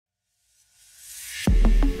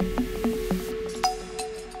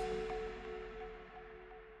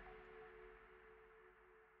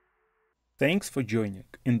Thanks for joining.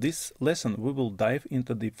 In this lesson, we will dive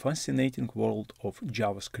into the fascinating world of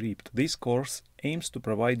JavaScript. This course aims to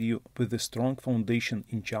provide you with a strong foundation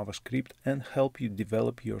in JavaScript and help you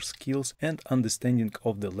develop your skills and understanding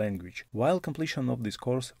of the language. While completion of this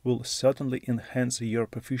course will certainly enhance your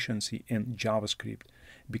proficiency in JavaScript,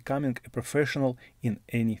 becoming a professional in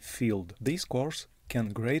any field. This course can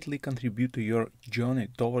greatly contribute to your journey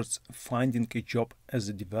towards finding a job as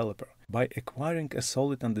a developer. By acquiring a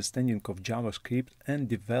solid understanding of JavaScript and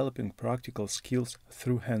developing practical skills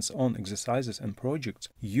through hands-on exercises and projects,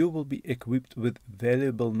 you will be equipped with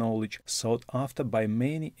valuable knowledge sought after by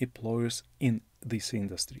many employers in this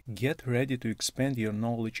industry. Get ready to expand your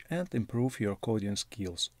knowledge and improve your coding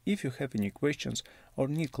skills. If you have any questions or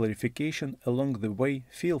need clarification along the way,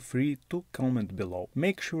 feel free to comment below.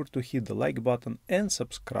 Make sure to hit the like button and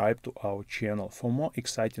subscribe to our channel for more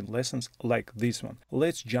exciting lessons like this one.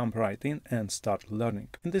 Let's jump right in and start learning.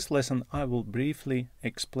 In this lesson, I will briefly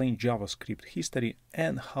explain JavaScript history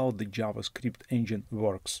and how the JavaScript engine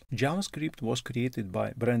works. JavaScript was created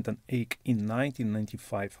by Brendan Eich in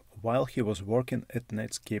 1995 while he was working at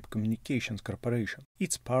Netscape Communications Corporation.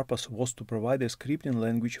 Its purpose was to provide a scripting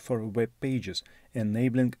language for web pages,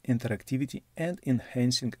 enabling interactivity and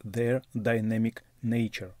enhancing their dynamic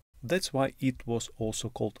nature. That's why it was also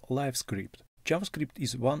called LiveScript. JavaScript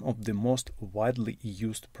is one of the most widely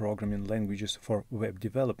used programming languages for web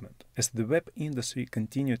development. As the web industry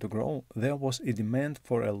continued to grow, there was a demand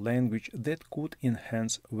for a language that could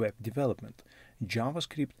enhance web development.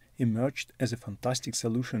 JavaScript emerged as a fantastic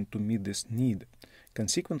solution to meet this need.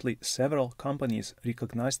 Consequently, several companies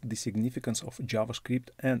recognized the significance of JavaScript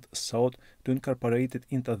and sought to incorporate it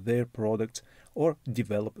into their products or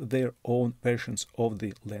develop their own versions of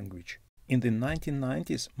the language. In the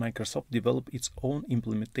 1990s, Microsoft developed its own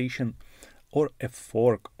implementation or a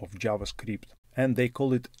fork of JavaScript, and they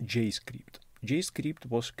call it JScript. JScript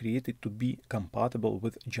was created to be compatible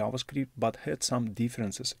with JavaScript but had some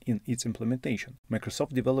differences in its implementation.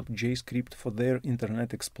 Microsoft developed JScript for their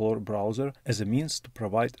Internet Explorer browser as a means to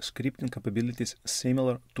provide scripting capabilities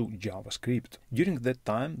similar to JavaScript. During that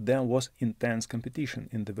time, there was intense competition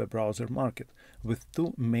in the web browser market, with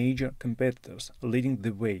two major competitors leading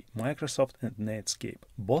the way, Microsoft and Netscape.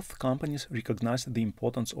 Both companies recognized the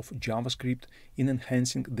importance of JavaScript in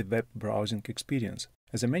enhancing the web browsing experience.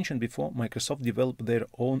 As I mentioned before, Microsoft developed their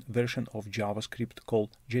own version of JavaScript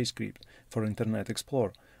called JScript for Internet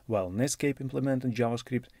Explorer, while Netscape implemented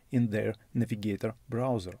JavaScript in their Navigator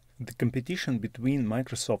browser. The competition between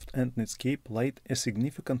Microsoft and Netscape played a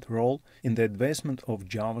significant role in the advancement of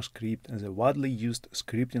JavaScript as a widely used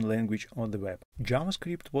scripting language on the web.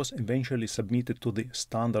 JavaScript was eventually submitted to the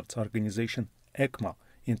standards organization ECMA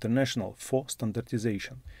International for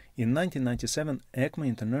standardization. In 1997, ECMA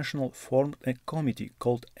International formed a committee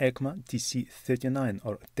called ECMA TC39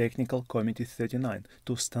 or Technical Committee 39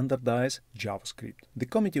 to standardize JavaScript. The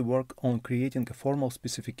committee worked on creating a formal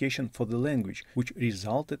specification for the language, which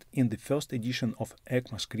resulted in the first edition of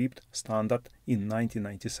ECMAScript standard in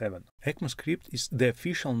 1997. ECMAScript is the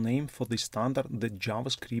official name for the standard that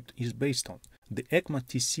JavaScript is based on. The ECMA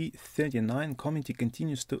TC39 committee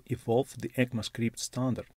continues to evolve the ECMAScript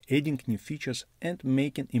standard, adding new features and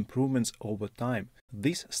making improvements over time.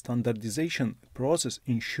 This standardization process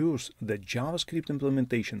ensures that JavaScript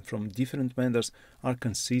implementation from different vendors are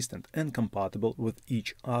consistent and compatible with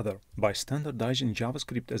each other. By standardizing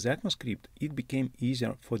JavaScript as ECMAScript, it became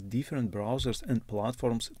easier for different browsers and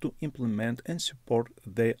platforms to implement and support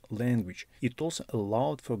the language. It also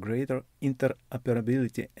allowed for greater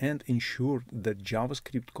interoperability and ensured that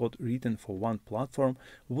JavaScript code written for one platform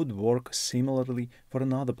would work similarly for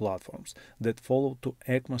another platforms that follow to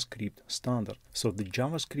ECMAScript standard. So the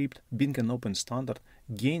JavaScript, being an open standard,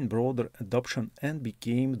 gained broader adoption and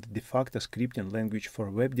became the de facto scripting language for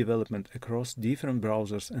web development across different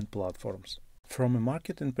browsers and platforms. From a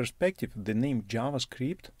marketing perspective, the name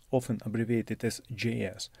JavaScript, often abbreviated as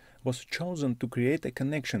JS, was chosen to create a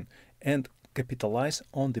connection and capitalize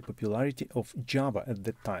on the popularity of Java at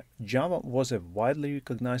that time. Java was a widely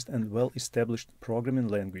recognized and well-established programming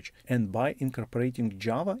language, and by incorporating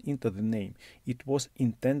Java into the name, it was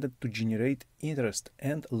intended to generate interest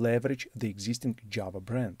and leverage the existing Java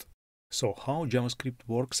brand. So how JavaScript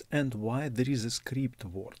works and why there is a script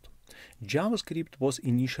word? JavaScript was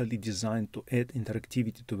initially designed to add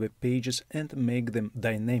interactivity to web pages and make them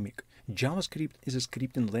dynamic. JavaScript is a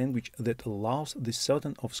scripting language that allows the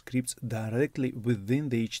certain of scripts directly within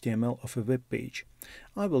the HTML of a web page.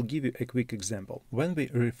 I will give you a quick example. When we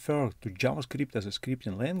refer to JavaScript as a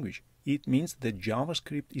scripting language, it means that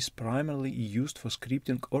JavaScript is primarily used for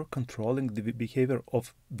scripting or controlling the behavior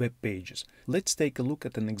of web pages. Let's take a look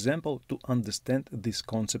at an example to understand this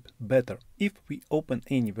concept better. If we open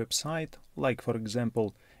any website, like for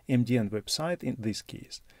example MDN website in this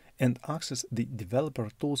case, and access the developer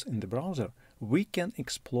tools in the browser, we can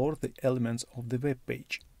explore the elements of the web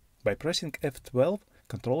page. By pressing F12,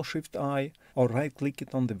 Ctrl-Shift-I, or right-clicking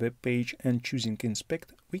on the web page and choosing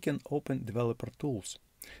Inspect, we can open developer tools.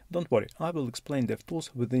 Don't worry, I will explain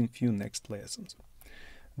DevTools within few next lessons.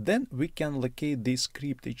 Then we can locate the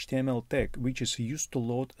script HTML tag, which is used to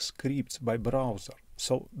load scripts by browser.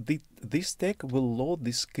 So this tag will load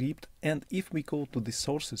the script, and if we go to the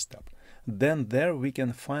Sources tab, then there we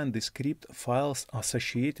can find the script files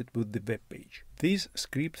associated with the web page. These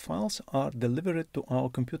script files are delivered to our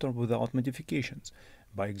computer without modifications.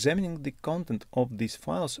 By examining the content of these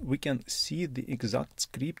files, we can see the exact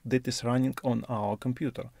script that is running on our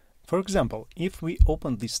computer. For example, if we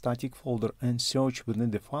open the static folder and search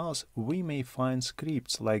within the files, we may find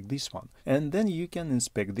scripts like this one, and then you can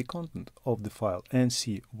inspect the content of the file and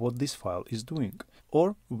see what this file is doing.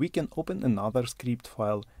 Or we can open another script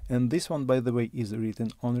file, and this one, by the way, is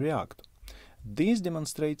written on React. This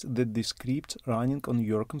demonstrates that the scripts running on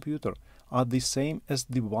your computer are the same as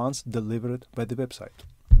the ones delivered by the website.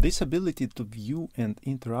 This ability to view and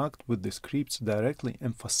interact with the scripts directly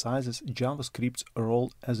emphasizes JavaScript's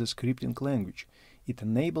role as a scripting language. It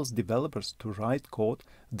enables developers to write code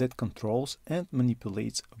that controls and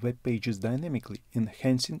manipulates web pages dynamically,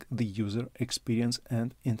 enhancing the user experience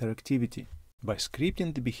and interactivity. By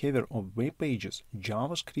scripting the behavior of web pages,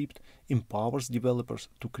 JavaScript empowers developers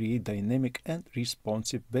to create dynamic and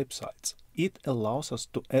responsive websites. It allows us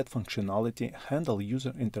to add functionality, handle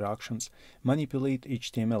user interactions, manipulate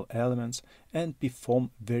HTML elements, and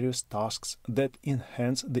perform various tasks that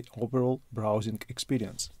enhance the overall browsing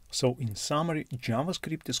experience. So, in summary,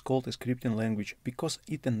 JavaScript is called a scripting language because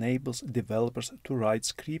it enables developers to write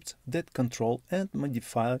scripts that control and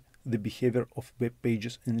modify the behavior of web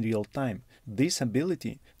pages in real time. This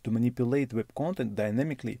ability to manipulate web content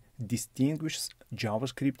dynamically distinguishes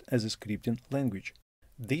JavaScript as a scripting language.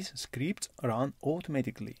 These scripts run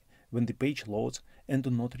automatically when the page loads and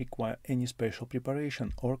do not require any special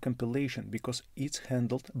preparation or compilation because it's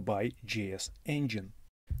handled by JS engine.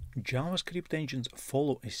 JavaScript engines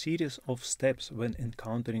follow a series of steps when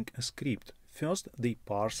encountering a script. First, they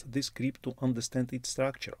parse the script to understand its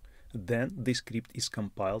structure. Then, the script is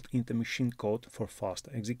compiled into machine code for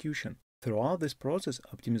faster execution. Throughout this process,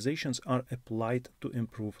 optimizations are applied to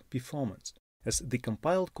improve performance. As the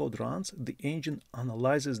compiled code runs, the engine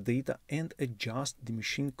analyzes data and adjusts the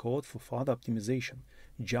machine code for further optimization.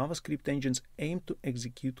 JavaScript engines aim to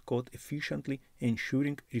execute code efficiently,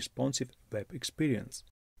 ensuring responsive web experience.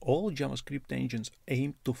 All JavaScript engines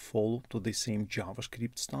aim to follow to the same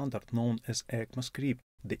JavaScript standard known as ECMAScript.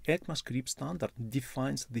 The ECMAScript standard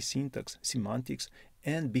defines the syntax, semantics,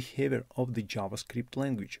 and behavior of the JavaScript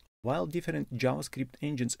language. While different JavaScript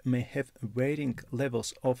engines may have varying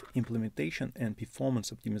levels of implementation and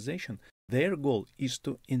performance optimization, their goal is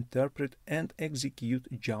to interpret and execute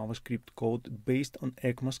JavaScript code based on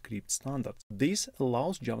ECMAScript standards. This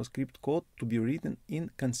allows JavaScript code to be written in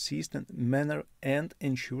a consistent manner and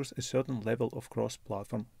ensures a certain level of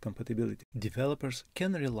cross-platform compatibility. Developers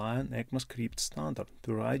can rely on ECMAScript standard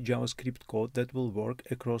to write JavaScript code that will work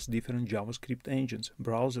across different JavaScript engines,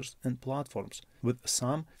 browsers, and platforms, with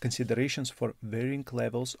some considerations for varying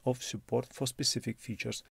levels of support for specific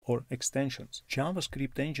features or extensions.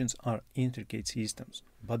 JavaScript engines are intricate systems,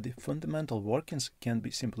 but the fundamental workings can be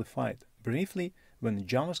simplified. Briefly, when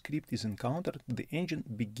JavaScript is encountered, the engine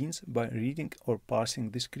begins by reading or parsing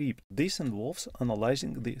the script. This involves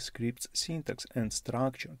analyzing the script's syntax and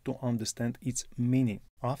structure to understand its meaning.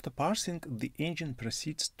 After parsing, the engine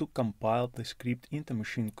proceeds to compile the script into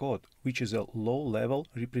machine code, which is a low-level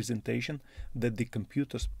representation that the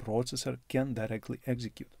computer's processor can directly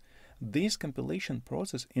execute. This compilation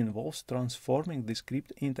process involves transforming the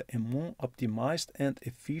script into a more optimized and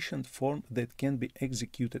efficient form that can be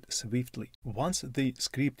executed swiftly. Once the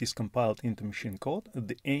script is compiled into machine code,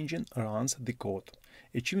 the engine runs the code.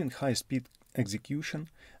 Achieving high-speed execution,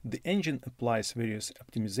 the engine applies various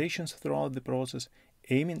optimizations throughout the process,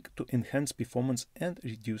 aiming to enhance performance and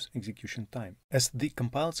reduce execution time. As the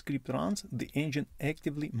compiled script runs, the engine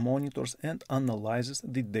actively monitors and analyzes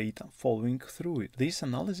the data following through it. This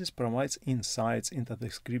analysis provides insights into the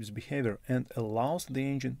script's behavior and allows the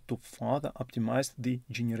engine to further optimize the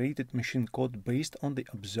generated machine code based on the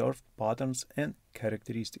observed patterns and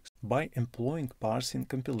characteristics. By employing parsing,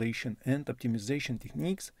 compilation, and optimization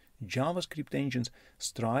techniques, JavaScript engines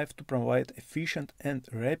strive to provide efficient and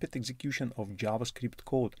rapid execution of JavaScript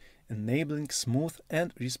code, enabling smooth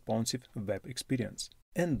and responsive web experience.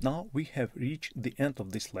 And now we have reached the end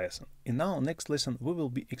of this lesson. In our next lesson, we will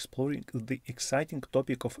be exploring the exciting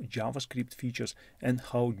topic of JavaScript features and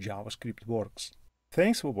how JavaScript works.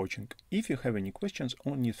 Thanks for watching. If you have any questions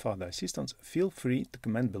or need further assistance, feel free to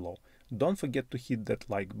comment below. Don't forget to hit that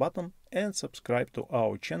like button and subscribe to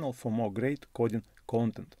our channel for more great coding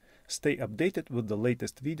content. Stay updated with the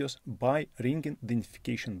latest videos by ringing the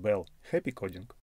notification bell. Happy coding!